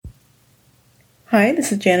Hi,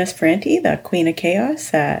 this is Janice Franti, the Queen of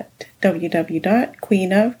Chaos at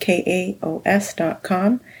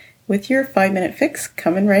www.queenofchaos.com with your 5-minute fix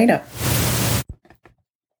coming right up.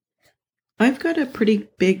 I've got a pretty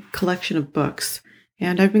big collection of books,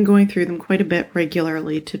 and I've been going through them quite a bit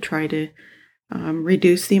regularly to try to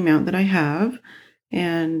reduce the amount that I have.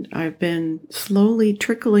 And I've been slowly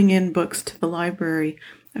trickling in books to the library.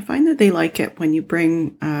 I find that they like it when you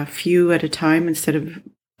bring a few at a time instead of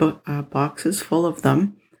boxes full of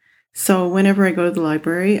them. So whenever I go to the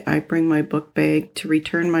library, I bring my book bag to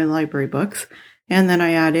return my library books, and then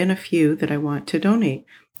I add in a few that I want to donate.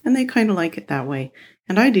 And they kind of like it that way.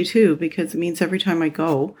 And I do too, because it means every time I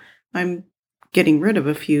go, I'm getting rid of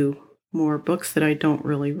a few more books that I don't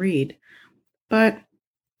really read. But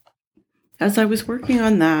as I was working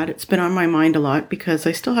on that, it's been on my mind a lot because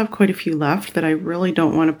I still have quite a few left that I really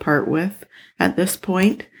don't want to part with at this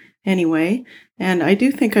point anyway. And I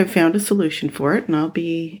do think I've found a solution for it, and I'll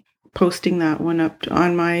be posting that one up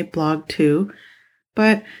on my blog too.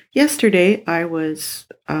 But yesterday I was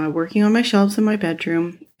working on my shelves in my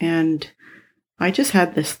bedroom, and I just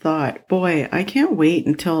had this thought, boy, I can't wait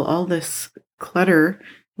until all this clutter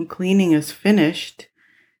and cleaning is finished.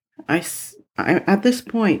 At this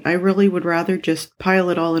point, I really would rather just pile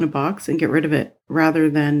it all in a box and get rid of it rather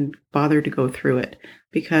than bother to go through it,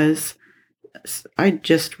 because I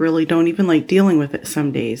just really don't even like dealing with it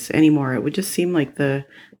some days anymore. It would just seem like the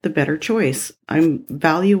better choice. I'm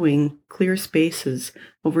valuing clear spaces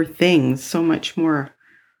over things so much more.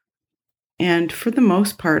 And for the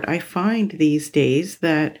most part, I find these days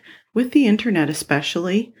that with the internet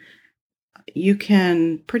especially, you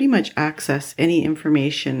can pretty much access any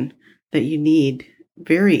information that you need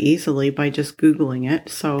very easily by just Googling it.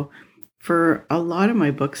 So for a lot of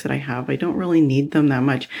my books that I have, I don't really need them that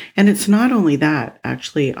much. And it's not only that,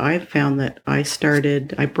 actually, I've found that I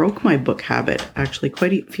broke my book habit actually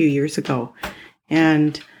quite a few years ago.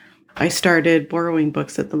 And I started borrowing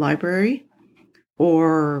books at the library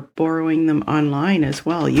or borrowing them online as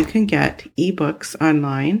well. You can get ebooks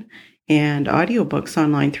online and audiobooks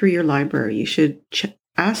online through your library. You should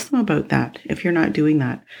ask them about that if you're not doing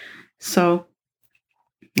that. So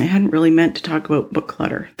I hadn't really meant to talk about book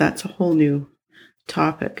clutter. That's a whole new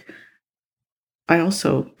topic. I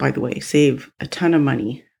also, by the way, save a ton of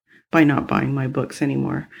money by not buying my books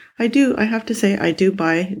anymore. I have to say, I do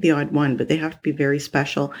buy the odd one, but they have to be very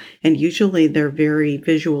special. And usually they're very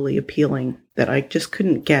visually appealing that I just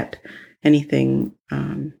couldn't get anything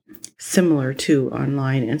similar to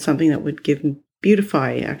online, and something that would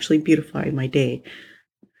beautify my day.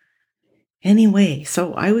 Anyway,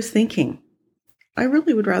 so I was thinking, I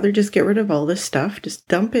really would rather just get rid of all this stuff, just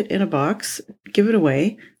dump it in a box, give it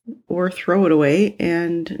away, or throw it away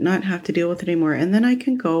and not have to deal with it anymore. And then I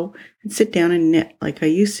can go and sit down and knit like I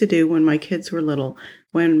used to do when my kids were little.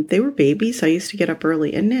 When they were babies, I used to get up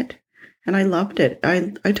early and knit. And I loved it.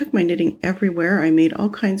 I took my knitting everywhere. I made all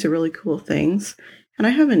kinds of really cool things. And I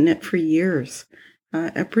haven't knit for years,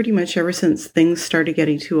 pretty much ever since things started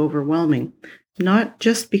getting too overwhelming. Not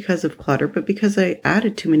just because of clutter, but because I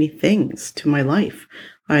added too many things to my life.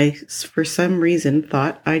 I, for some reason,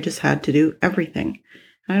 thought I just had to do everything.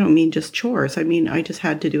 I don't mean just chores. I mean, I just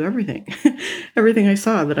had to do everything. Everything I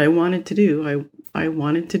saw that I wanted to do, I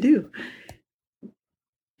wanted to do.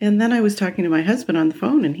 And then I was talking to my husband on the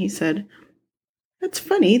phone, and he said, "That's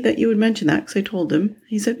funny that you would mention that," because I told him.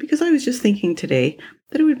 He said, "Because I was just thinking today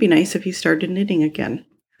that it would be nice if you started knitting again."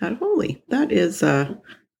 I thought, holy, that is a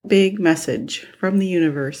big message from the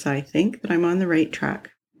universe, I think, that I'm on the right track.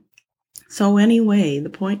 So anyway, the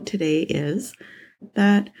point today is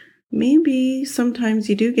that maybe sometimes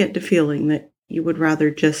you do get the feeling that you would rather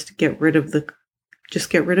just get rid of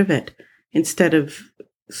it instead of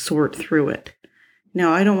sort through it.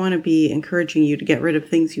 Now, I don't want to be encouraging you to get rid of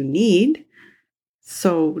things you need,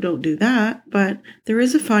 so don't do that, but there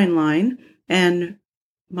is a fine line, and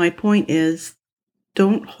my point is,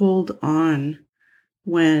 don't hold on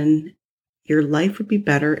when your life would be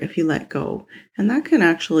better if you let go. And that can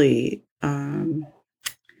actually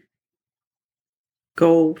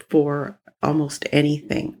go for almost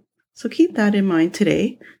anything. So keep that in mind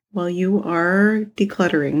today while you are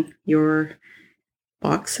decluttering your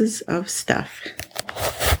boxes of stuff.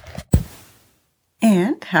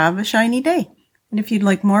 And have a shiny day. And if you'd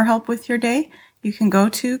like more help with your day, you can go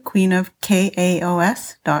to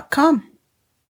queenofchaos.com.